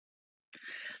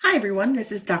Hi everyone,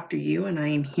 this is Dr. Yu and I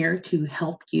am here to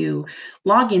help you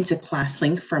log into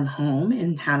ClassLink from home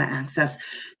and how to access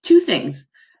two things.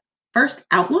 First,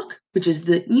 Outlook, which is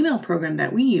the email program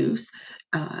that we use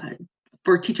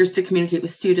for teachers to communicate with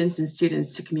students and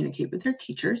students to communicate with their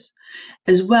teachers,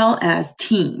 as well as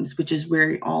Teams, which is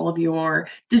where all of your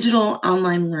digital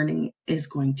online learning is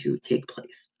going to take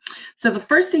place. So the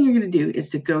first thing you're going to do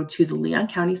is to go to the Leon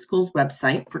County Schools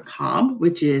website for COB,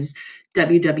 which is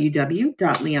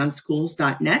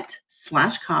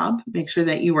www.leonschools.net/COB. Make sure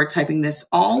that you are typing this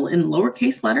all in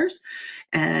lowercase letters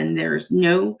and there's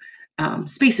no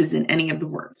spaces in any of the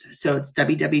words. So it's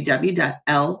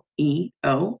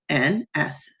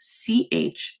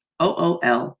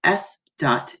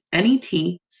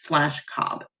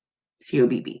www.leonschools.net/COB.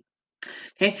 COBB.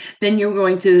 Okay, then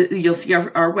you'll see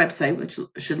our website, which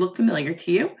should look familiar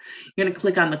to you. You're going to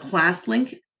click on the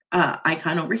ClassLink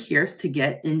icon over here to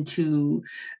get into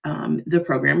the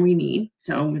program we need.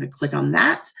 So I'm going to click on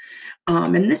that.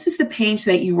 And this is the page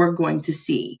that you are going to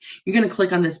see. You're going to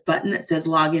click on this button that says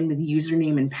login with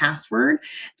username and password.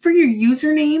 For your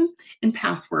username and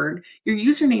password, your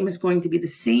username is going to be the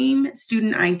same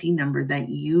student ID number that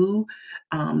you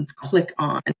click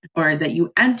on or that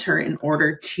you enter in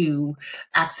order to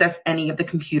access any of the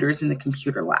computers in the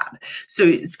computer lab. So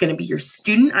it's going to be your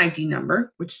student ID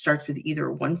number, which starts with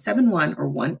either 171 or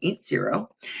 180.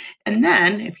 And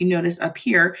then if you notice up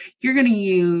here, you're going to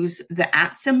use the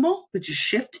 @ symbol, which is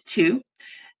Shift-2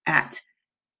 at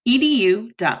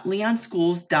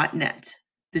edu.leonschools.net.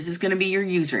 This is going to be your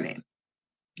username.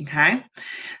 Okay.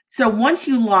 So once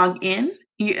you log in,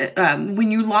 when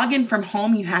you log in from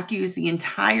home, you have to use the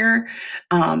entire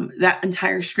that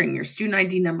entire string, your student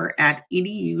ID number at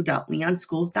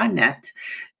edu.leonschools.net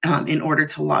in order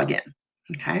to log in.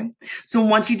 Okay, so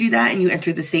once you do that and you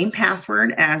enter the same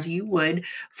password as you would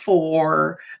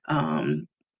for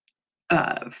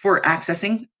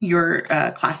accessing your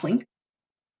ClassLink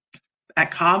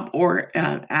at COB or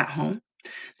at home,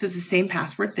 so it's the same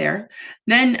password there.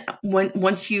 Then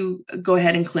once you go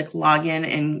ahead and click login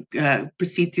and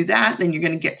proceed through that, then you're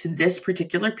going to get to this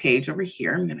particular page over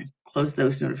here. I'm going to close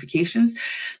those notifications.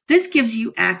 This gives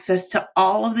you access to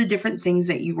all of the different things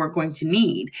that you are going to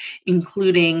need,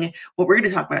 including what we're going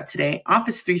to talk about today,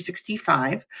 Office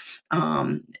 365.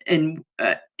 And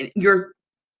your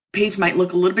page might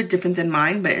look a little bit different than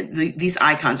mine, but these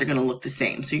icons are going to look the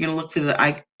same. So you're going to look for the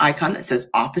icon that says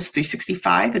Office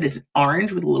 365. It is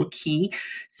orange with a little key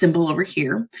symbol over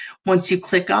here. Once you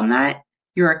click on that,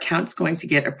 your account's going to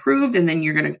get approved, and then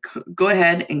you're going to go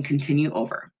ahead and continue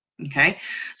over. Okay,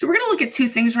 so we're going to look at two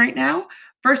things right now.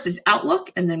 First is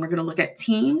Outlook, and then we're going to look at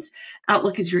Teams.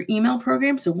 Outlook is your email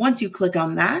program. So once you click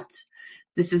on that,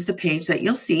 this is the page that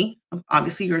you'll see.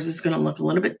 Obviously, yours is going to look a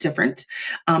little bit different,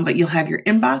 but you'll have your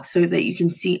inbox so that you can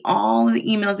see all of the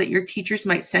emails that your teachers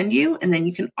might send you. And then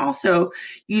you can also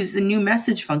use the new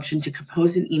message function to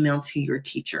compose an email to your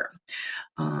teacher.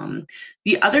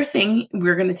 The other thing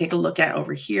we're going to take a look at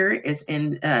over here is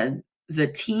in the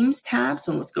Teams tab.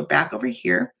 So let's go back over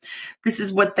here. This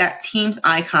is what that Teams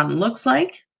icon looks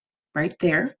like right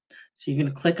there. So you're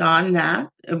going to click on that.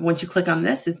 Once you click on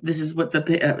this is what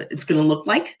it's going to look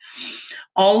like.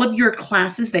 All of your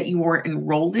classes that you are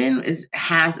enrolled in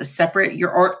has a separate,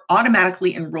 you're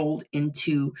automatically enrolled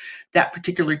into that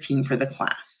particular team for the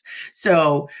class.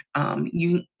 So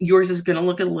yours is going to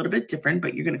look a little bit different,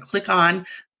 but you're going to click on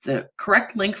the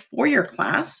correct link for your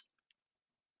class.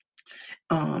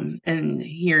 And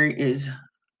here's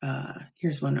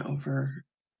one over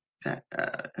that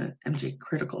MJ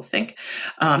Critical Think.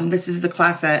 This is the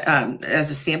class that, as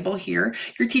a sample here,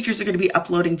 your teachers are going to be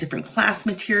uploading different class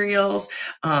materials.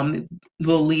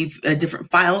 We'll leave different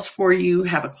files for you,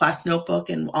 have a class notebook,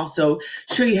 and also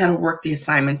show you how to work the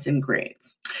assignments and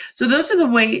grades. So those are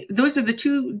the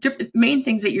two different main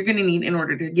things that you're going to need in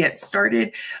order to get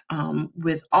started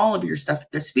with all of your stuff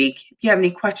this week. If you have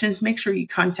any questions, make sure you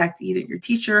contact either your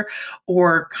teacher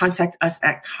or contact us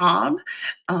at COB,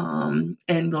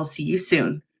 and we'll see you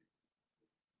soon.